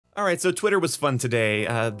Alright, so Twitter was fun today.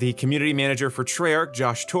 The community manager for Treyarch,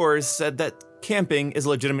 Josh Torres, said that camping is a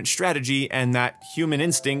legitimate strategy and that human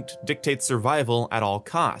instinct dictates survival at all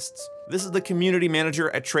costs. This is the community manager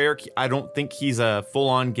at Treyarch. I don't think he's a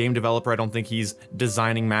full-on game developer. I don't think he's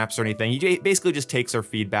designing maps or anything. He basically just takes our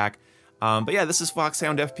feedback. But yeah, this is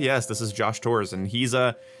Foxhound FPS. This is Josh Torres, and he's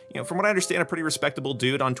from what I understand, a pretty respectable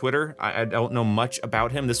dude on Twitter. I don't know much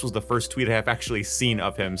about him. This was the first tweet I have actually seen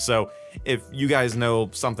of him. So if you guys know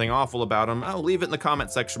something awful about him, I'll leave it in the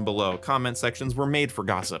comment section below. Comment sections were made for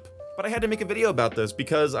gossip. But I had to make a video about this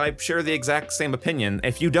because I share the exact same opinion.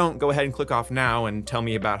 If you don't, go ahead and click off now and tell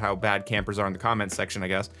me about how bad campers are in the comment section, I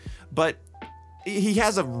guess. But he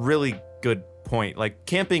has a really good point. Like,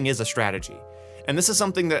 camping is a strategy. And this is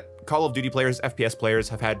something that Call of Duty players, FPS players,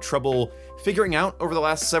 have had trouble figuring out over the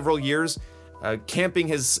last several years. Camping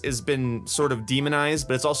has been sort of demonized,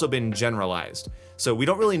 but it's also been generalized. So we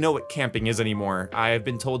don't really know what camping is anymore. I have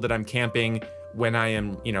been told that I'm camping when I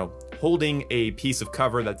am, holding a piece of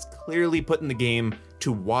cover that's clearly put in the game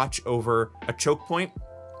to watch over a choke point.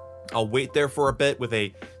 I'll wait there for a bit with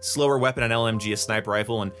a slower weapon, an LMG, a sniper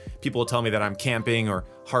rifle, and people will tell me that I'm camping or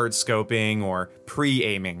hard scoping or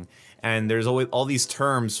pre-aiming. And there's always all these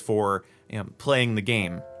terms for playing the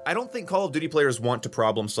game. I don't think Call of Duty players want to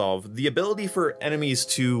problem solve. The ability for enemies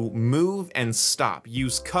to move and stop,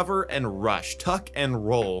 use cover and rush, tuck and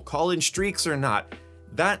roll, call in streaks or not,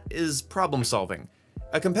 that is problem solving.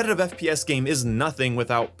 A competitive FPS game is nothing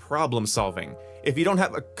without problem solving. If you don't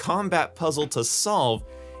have a combat puzzle to solve,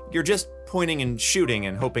 you're just pointing and shooting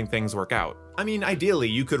and hoping things work out. I mean, ideally,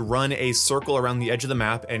 you could run a circle around the edge of the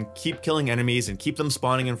map and keep killing enemies and keep them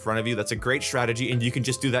spawning in front of you. That's a great strategy, and you can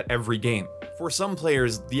just do that every game. For some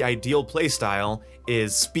players, the ideal playstyle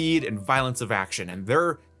is speed and violence of action, and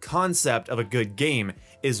their concept of a good game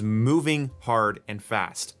is moving hard and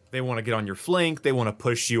fast. They want to get on your flank, they want to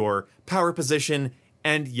push your power position,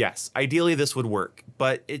 and yes, ideally this would work,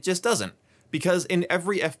 but it just doesn't. Because in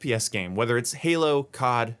every FPS game, whether it's Halo,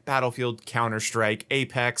 COD, Battlefield, Counter-Strike,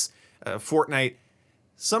 Apex, Fortnite,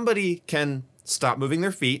 somebody can stop moving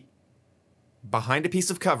their feet behind a piece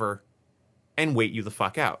of cover and wait you the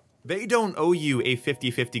fuck out. They don't owe you a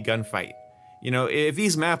 50-50 gunfight. If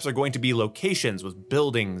these maps are going to be locations with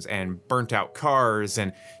buildings and burnt out cars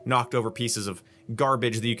and knocked over pieces of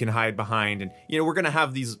garbage that you can hide behind, and we're gonna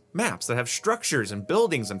have these maps that have structures and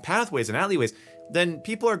buildings and pathways and alleyways, then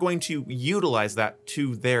people are going to utilize that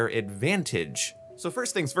to their advantage. So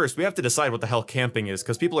first things first, we have to decide what the hell camping is,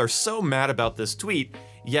 because people are so mad about this tweet,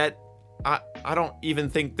 yet I don't even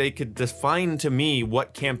think they could define to me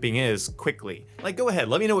what camping is quickly. Like, go ahead,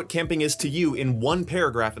 let me know what camping is to you in one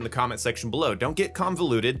paragraph in the comment section below. Don't get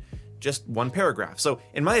convoluted, just one paragraph. So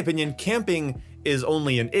in my opinion, camping is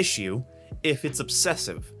only an issue if it's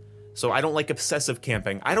obsessive. So I don't like obsessive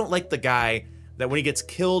camping. I don't like the guy that when he gets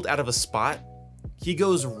killed out of a spot, he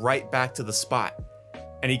goes right back to the spot.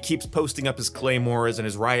 And he keeps posting up his claymores and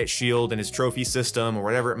his riot shield and his trophy system or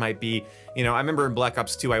whatever it might be. I remember in Black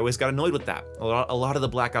Ops 2, I always got annoyed with that. A lot of the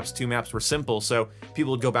Black Ops 2 maps were simple, so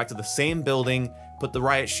people would go back to the same building, put the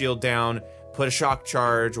riot shield down, put a shock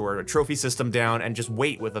charge or a trophy system down, and just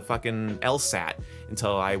wait with a fucking LSAT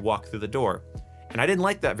until I walked through the door. And I didn't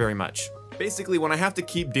like that very much. Basically, when I have to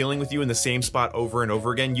keep dealing with you in the same spot over and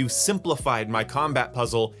over again, you've simplified my combat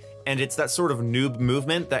puzzle, and it's that sort of noob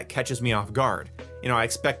movement that catches me off guard. I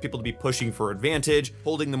expect people to be pushing for advantage,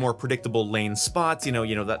 holding the more predictable lane spots,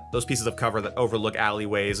 those pieces of cover that overlook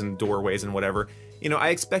alleyways and doorways and whatever. I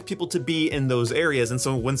expect people to be in those areas, and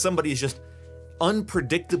so when somebody is just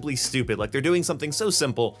unpredictably stupid, like they're doing something so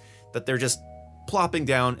simple that they're just plopping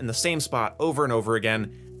down in the same spot over and over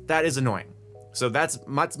again, that is annoying. So that's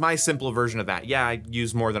my simple version of that. Yeah, I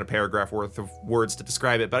use more than a paragraph worth of words to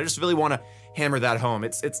describe it, but I just really want to hammer that home.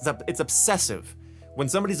 It's obsessive. When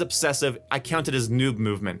somebody's obsessive, I count it as noob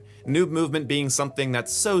movement. Noob movement being something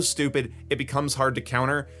that's so stupid, it becomes hard to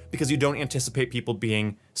counter because you don't anticipate people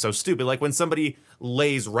being so stupid. Like when somebody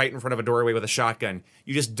lays right in front of a doorway with a shotgun,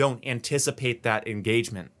 you just don't anticipate that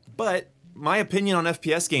engagement. But my opinion on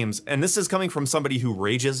FPS games, and this is coming from somebody who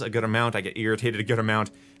rages a good amount, I get irritated a good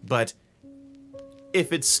amount, but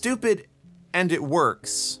if it's stupid and it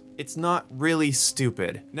works, it's not really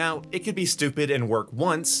stupid. Now, it could be stupid and work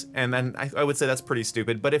once, and then I would say that's pretty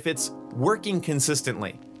stupid, but if it's working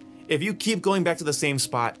consistently, if you keep going back to the same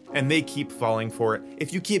spot and they keep falling for it,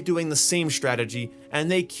 if you keep doing the same strategy and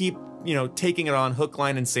they keep, taking it on hook,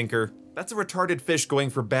 line, and sinker, that's a retarded fish going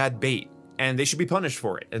for bad bait, and they should be punished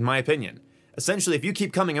for it, in my opinion. Essentially, if you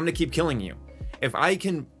keep coming, I'm gonna keep killing you. If I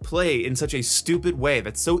can play in such a stupid way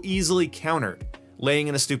that's so easily countered, laying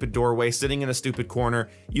in a stupid doorway, sitting in a stupid corner,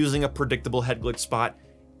 using a predictable head glitch spot,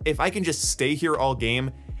 If I can just stay here all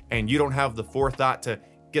game and you don't have the forethought to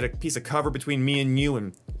get a piece of cover between me and you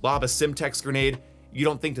and lob a Simtex grenade, you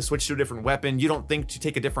don't think to switch to a different weapon, you don't think to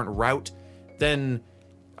take a different route, then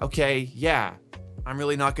okay, yeah, I'm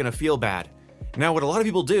really not gonna feel bad. Now, what a lot of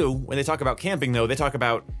people do when they talk about camping though, they talk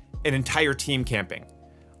about an entire team camping,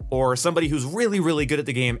 or somebody who's really, really good at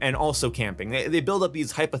the game and also camping. They build up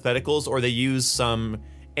these hypotheticals, or they use some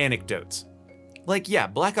anecdotes. Like, yeah,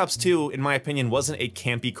 Black Ops 2, in my opinion, wasn't a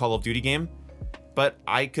campy Call of Duty game, but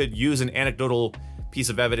I could use an anecdotal piece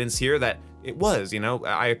of evidence here that it was, you know.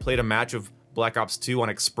 I played a match of Black Ops 2 on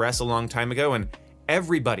Express a long time ago, and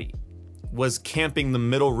everybody was camping the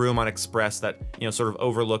middle room on Express that, you know, sort of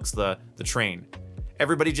overlooks the train.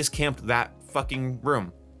 Everybody just camped that fucking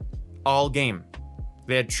room all game.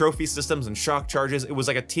 They had trophy systems and shock charges. It was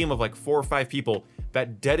like a team of like 4 or 5 people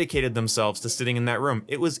that dedicated themselves to sitting in that room.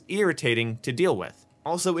 It was irritating to deal with.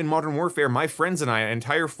 Also, in Modern Warfare, my friends and I, an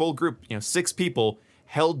entire full group, you know, 6 people,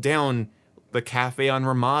 held down the cafe on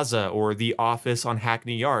Ramaza or the office on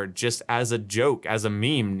Hackney Yard just as a joke, as a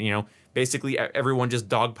meme, you know. Basically, everyone just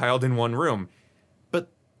dogpiled in one room.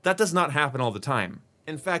 But that does not happen all the time.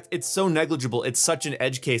 In fact, it's so negligible, it's such an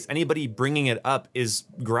edge case, anybody bringing it up is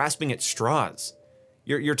grasping at straws.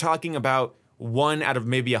 You're talking about 1 out of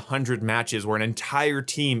maybe 100 matches where an entire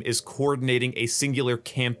team is coordinating a singular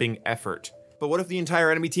camping effort. But what if the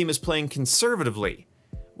entire enemy team is playing conservatively?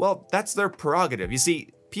 Well, that's their prerogative. You see,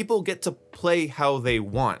 people get to play how they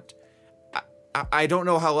want. I don't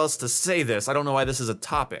know how else to say this. I don't know why this is a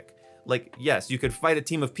topic. Like, yes, you could fight a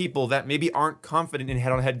team of people that maybe aren't confident in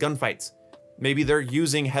head-on-head gunfights. Maybe they're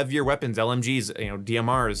using heavier weapons, LMGs, you know,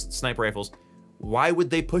 DMRs, sniper rifles. Why would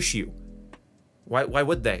they push you? Why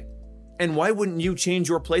would they? And why wouldn't you change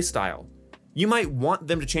your playstyle? You might want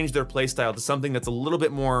them to change their playstyle to something that's a little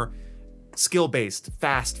bit more skill-based,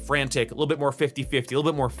 fast, frantic, a little bit more 50-50, a little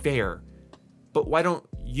bit more fair. But why don't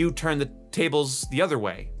you turn the tables the other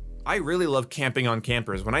way? I really love camping on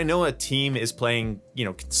campers. When I know a team is playing, you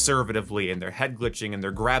know, conservatively and they're head glitching and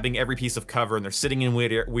they're grabbing every piece of cover and they're sitting in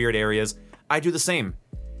weird areas, I do the same.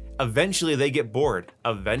 Eventually they get bored.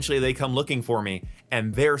 Eventually they come looking for me,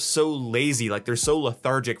 and they're so lazy, like they're so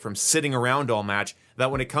lethargic from sitting around all match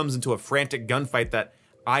that when it comes into a frantic gunfight that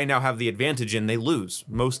I now have the advantage in, they lose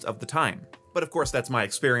most of the time. But of course that's my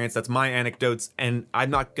experience, that's my anecdotes, and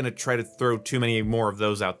I'm not gonna try to throw too many more of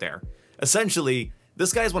those out there. Essentially,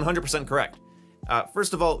 this guy is 100% correct.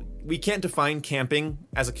 First of all, we can't define camping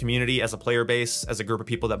as a community, as a player base, as a group of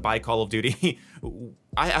people that buy Call of Duty.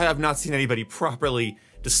 I have not seen anybody properly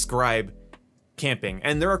describe camping.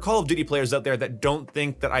 And there are Call of Duty players out there that don't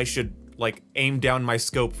think that I should, like, aim down my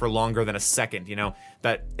scope for longer than a second, you know?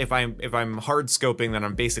 That if I'm hard scoping, then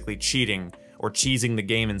I'm basically cheating or cheesing the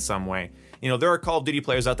game in some way. You know, there are Call of Duty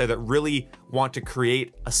players out there that really want to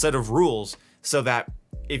create a set of rules so that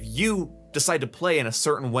if you decide to play in a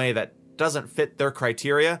certain way that doesn't fit their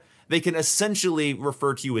criteria, they can essentially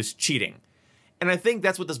refer to you as cheating. And I think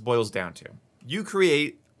that's what this boils down to. You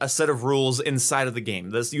create a set of rules inside of the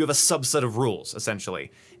game. You have a subset of rules,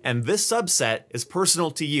 essentially. And this subset is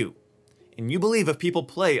personal to you. And you believe if people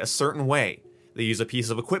play a certain way, they use a piece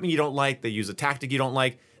of equipment you don't like, they use a tactic you don't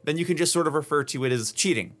like, then you can just sort of refer to it as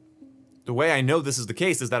cheating. The way I know this is the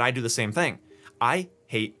case is that I do the same thing. I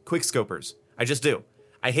hate quickscopers. I just do.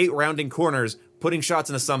 I hate rounding corners, putting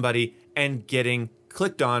shots into somebody, and getting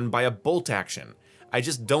clicked on by a bolt action. I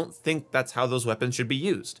just don't think that's how those weapons should be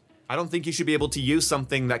used. I don't think you should be able to use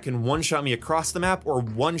something that can one-shot me across the map or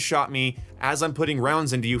one-shot me as I'm putting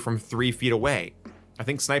rounds into you from 3 feet away. I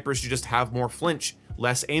think snipers should just have more flinch,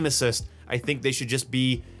 less aim assist. I think they should just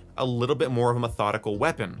be a little bit more of a methodical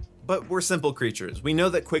weapon. But we're simple creatures. We know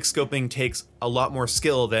that quickscoping takes a lot more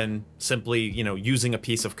skill than simply, you know, using a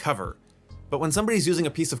piece of cover. But when somebody's using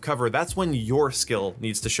a piece of cover, that's when your skill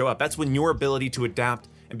needs to show up. That's when your ability to adapt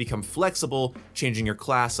and become flexible, changing your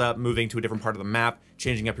class up, moving to a different part of the map,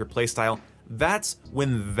 changing up your playstyle, that's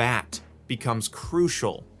when that becomes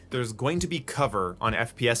crucial. There's going to be cover on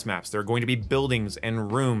FPS maps. There are going to be buildings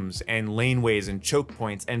and rooms and laneways and choke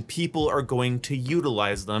points, and people are going to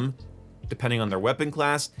utilize them depending on their weapon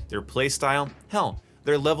class, their playstyle, hell,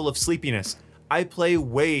 their level of sleepiness. I play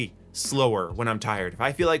way slower when I'm tired. If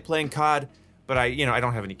I feel like playing COD, but I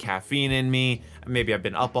don't have any caffeine in me, maybe I've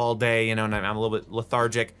been up all day, you know, and I'm a little bit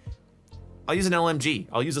lethargic, I'll use an LMG,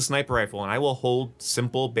 I'll use a sniper rifle, and I will hold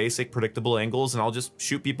simple, basic, predictable angles, and I'll just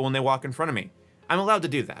shoot people when they walk in front of me. I'm allowed to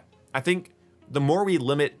do that. I think the more we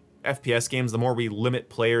limit FPS games, the more we limit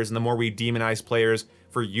players, and the more we demonize players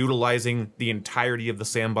for utilizing the entirety of the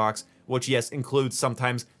sandbox, which yes, includes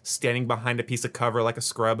sometimes standing behind a piece of cover like a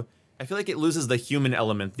scrub. I feel like it loses the human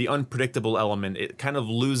element, the unpredictable element. It kind of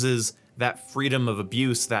loses that freedom of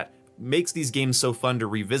abuse that makes these games so fun to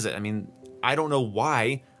revisit. I mean, I don't know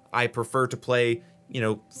why I prefer to play, you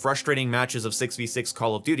know, frustrating matches of 6v6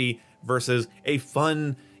 Call of Duty versus a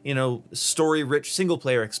fun, you know, story-rich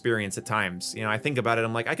single-player experience at times. You know, I think about it,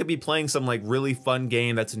 I'm like, I could be playing some, like, really fun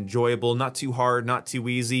game that's enjoyable, not too hard, not too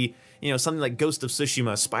easy, you know, something like Ghost of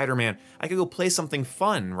Tsushima, Spider-Man. I could go play something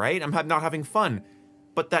fun, right? I'm not having fun.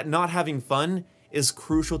 But that not having fun is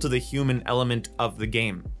crucial to the human element of the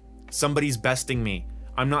game. Somebody's besting me.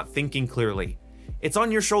 I'm not thinking clearly. It's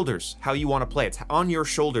on your shoulders how you want to play. It's on your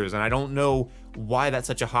shoulders, and I don't know why that's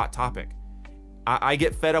such a hot topic. I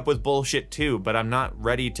get fed up with bullshit too, but I'm not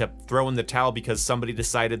ready to throw in the towel because somebody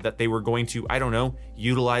decided that they were going to, I don't know,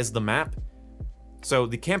 utilize the map. So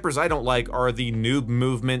the campers I don't like are the noob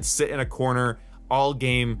movement, sit in a corner, all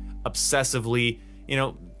game, obsessively. You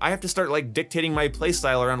know, I have to start like dictating my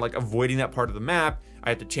playstyle around like avoiding that part of the map. I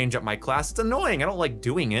have to change up my class. It's annoying. I don't like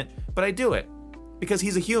doing it, but I do it. Because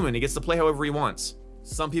he's a human, he gets to play however he wants.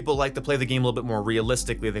 Some people like to play the game a little bit more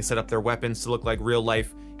realistically. They set up their weapons to look like real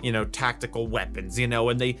life, you know, tactical weapons, you know,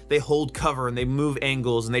 and they hold cover and they move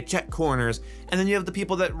angles and they check corners. And then you have the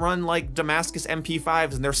people that run like Damascus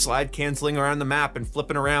MP5s and they're slide canceling around the map and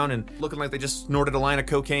flipping around and looking like they just snorted a line of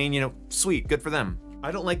cocaine, you know, sweet, good for them. I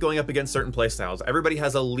don't like going up against certain playstyles. Everybody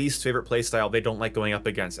has a least favorite playstyle they don't like going up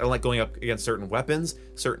against. I don't like going up against certain weapons,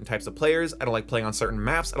 certain types of players. I don't like playing on certain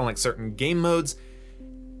maps. I don't like certain game modes.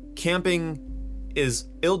 Camping is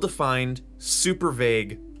ill-defined, super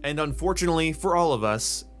vague, and unfortunately for all of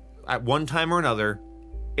us, at one time or another,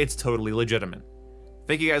 it's totally legitimate.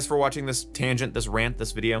 Thank you guys for watching this tangent, this rant,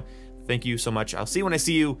 this video. Thank you so much. I'll see you when I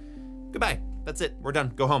see you. Goodbye. That's it. We're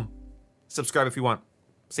done. Go home. Subscribe if you want.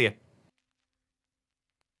 See ya.